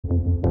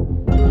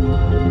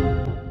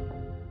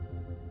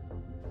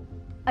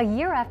A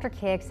year after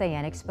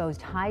KXAN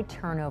exposed high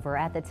turnover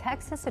at the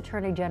Texas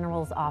Attorney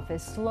General's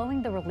office,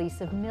 slowing the release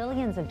of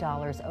millions of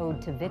dollars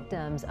owed to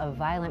victims of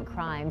violent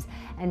crimes,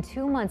 and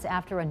 2 months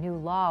after a new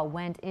law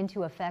went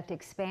into effect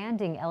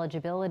expanding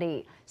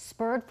eligibility,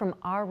 spurred from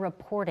our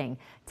reporting,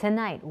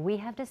 tonight we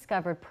have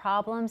discovered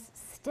problems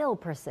still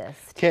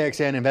persist.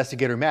 KXAN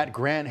investigator Matt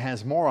Grant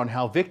has more on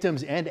how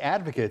victims and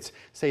advocates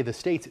say the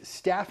state's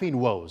staffing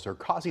woes are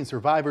causing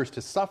survivors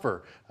to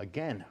suffer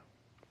again.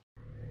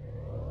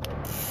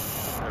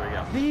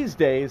 These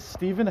days,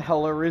 Stephen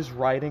Heller is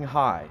riding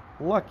high.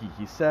 Lucky,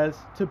 he says,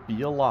 to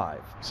be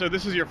alive. So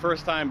this is your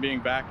first time being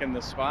back in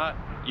this spot?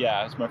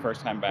 Yeah, it's my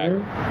first time back.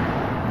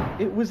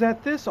 It was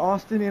at this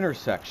Austin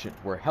intersection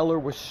where Heller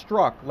was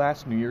struck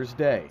last New Year's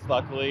Day.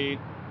 Luckily,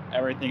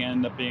 everything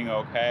ended up being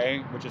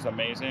okay, which is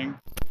amazing.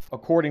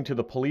 According to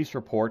the police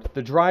report,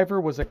 the driver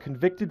was a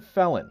convicted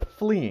felon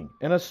fleeing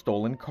in a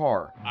stolen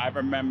car. I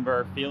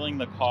remember feeling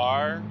the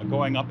car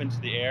going up into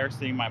the air,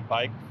 seeing my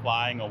bike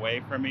flying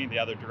away from me the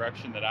other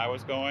direction that I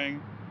was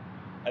going,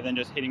 and then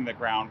just hitting the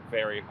ground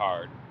very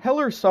hard.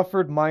 Heller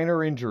suffered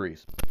minor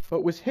injuries,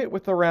 but was hit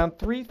with around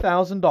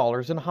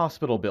 $3,000 in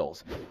hospital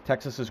bills.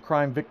 Texas's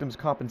Crime Victims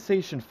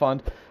Compensation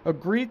Fund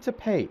agreed to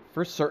pay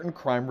for certain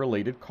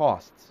crime-related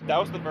costs. That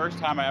was the first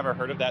time I ever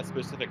heard of that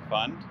specific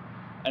fund,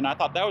 and I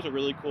thought that was a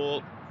really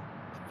cool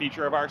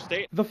feature of our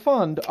state. The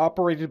fund,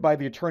 operated by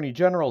the Attorney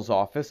General's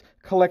office,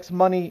 collects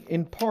money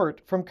in part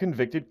from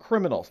convicted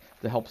criminals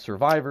to help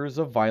survivors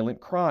of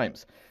violent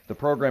crimes. The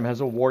program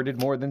has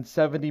awarded more than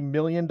 $70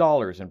 million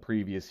in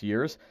previous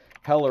years.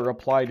 Heller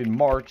applied in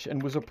March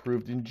and was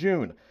approved in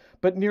June.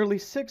 But nearly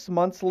 6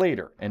 months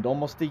later, and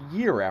almost a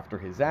year after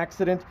his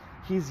accident,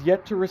 he's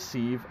yet to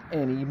receive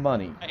any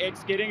money.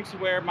 It's getting to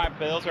where my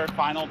bills are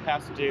final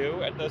past due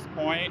at this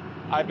point.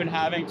 I've been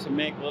having to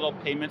make little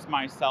payments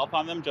myself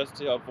on them just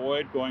to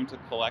avoid going to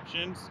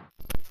collections.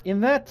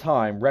 In that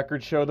time,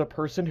 records show the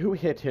person who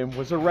hit him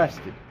was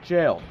arrested,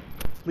 jailed,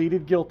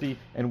 pleaded guilty,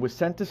 and was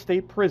sent to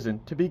state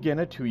prison to begin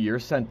a 2-year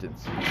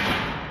sentence.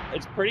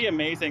 It's pretty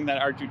amazing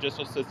that our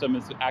judicial system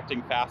is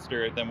acting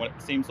faster than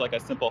what seems like a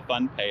simple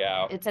fund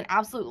payout. It's an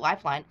absolute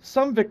lifeline.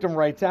 Some victim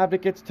rights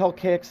advocates tell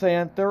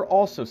KXAN they're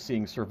also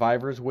seeing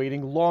survivors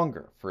waiting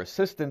longer for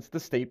assistance the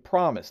state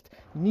promised,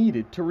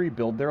 needed to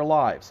rebuild their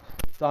lives.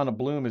 Donna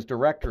Bloom is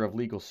director of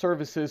legal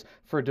services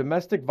for a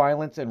domestic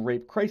violence and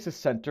rape crisis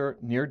center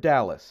near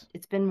Dallas.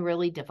 It's been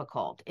really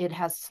difficult. It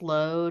has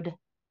slowed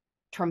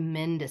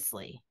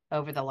tremendously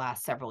over the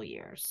last several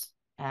years.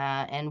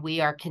 And we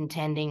are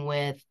contending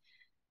with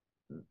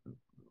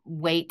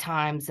wait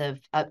times of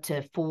up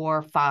to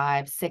 4,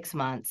 5, 6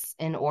 months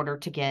in order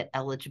to get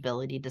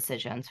eligibility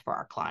decisions for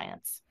our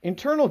clients.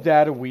 Internal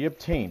data we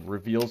obtained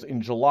reveals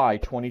in July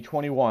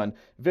 2021,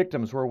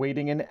 victims were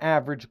waiting an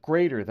average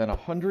greater than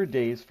 100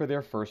 days for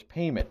their first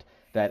payment.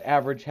 That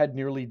average had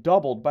nearly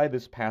doubled by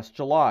this past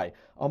July,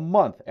 a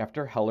month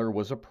after Heller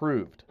was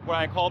approved. When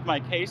I called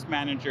my case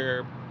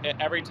manager,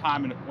 every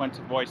time it went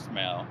to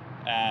voicemail,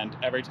 and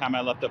every time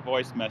I left a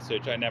voice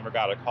message, I never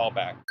got a call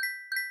back.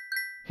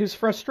 His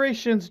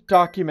frustrations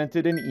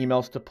documented in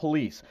emails to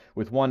police,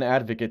 with one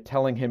advocate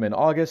telling him in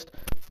August,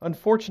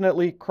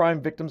 "Unfortunately,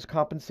 Crime Victims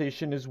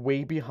Compensation is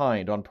way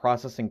behind on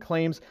processing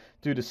claims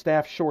due to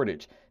staff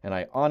shortage, and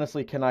I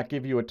honestly cannot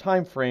give you a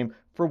time frame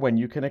for when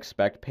you can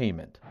expect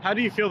payment." How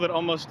do you feel that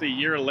almost a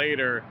year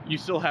later, you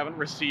still haven't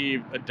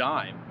received a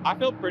dime? I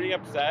feel pretty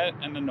upset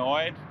and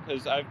annoyed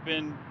because I've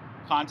been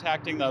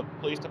contacting the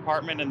police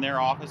department and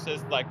their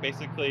offices like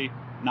basically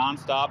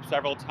nonstop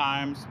several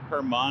times per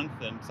month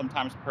and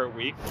sometimes per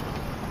week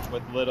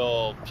with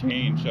little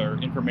change or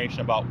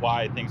information about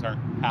why things aren't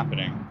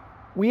happening.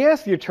 We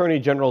asked the Attorney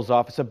General's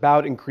office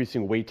about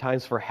increasing wait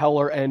times for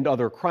Heller and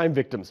other crime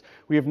victims.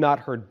 We have not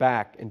heard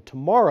back, and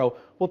tomorrow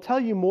we'll tell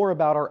you more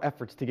about our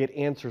efforts to get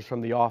answers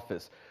from the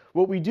office.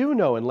 What we do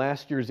know, in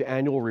last year's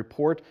annual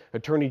report,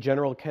 Attorney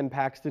General Ken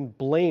Paxton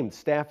blamed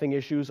staffing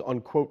issues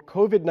on, quote,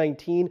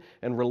 COVID-19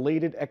 and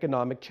related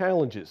economic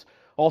challenges.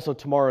 Also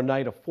tomorrow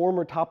night, a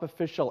former top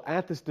official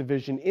at this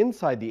division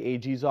inside the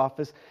AG's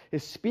office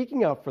is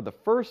speaking out for the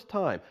first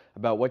time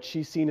about what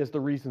she's seen as the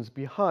reasons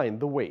behind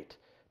the wait.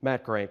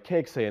 Matt Grant,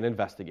 KXAN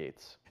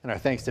Investigates. And our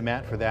thanks to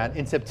Matt for that.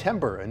 In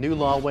September, a new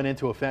law went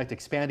into effect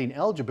expanding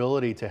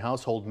eligibility to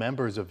household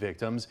members of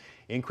victims,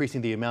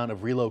 increasing the amount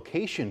of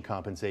relocation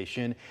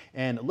compensation,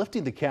 and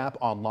lifting the cap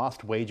on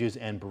lost wages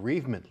and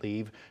bereavement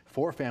leave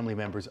for family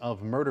members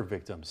of murder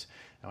victims.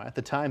 Now, at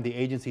the time, the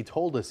agency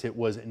told us it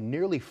was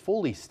nearly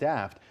fully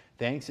staffed,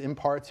 thanks in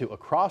part to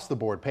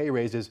across-the-board pay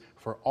raises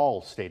for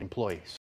all state employees.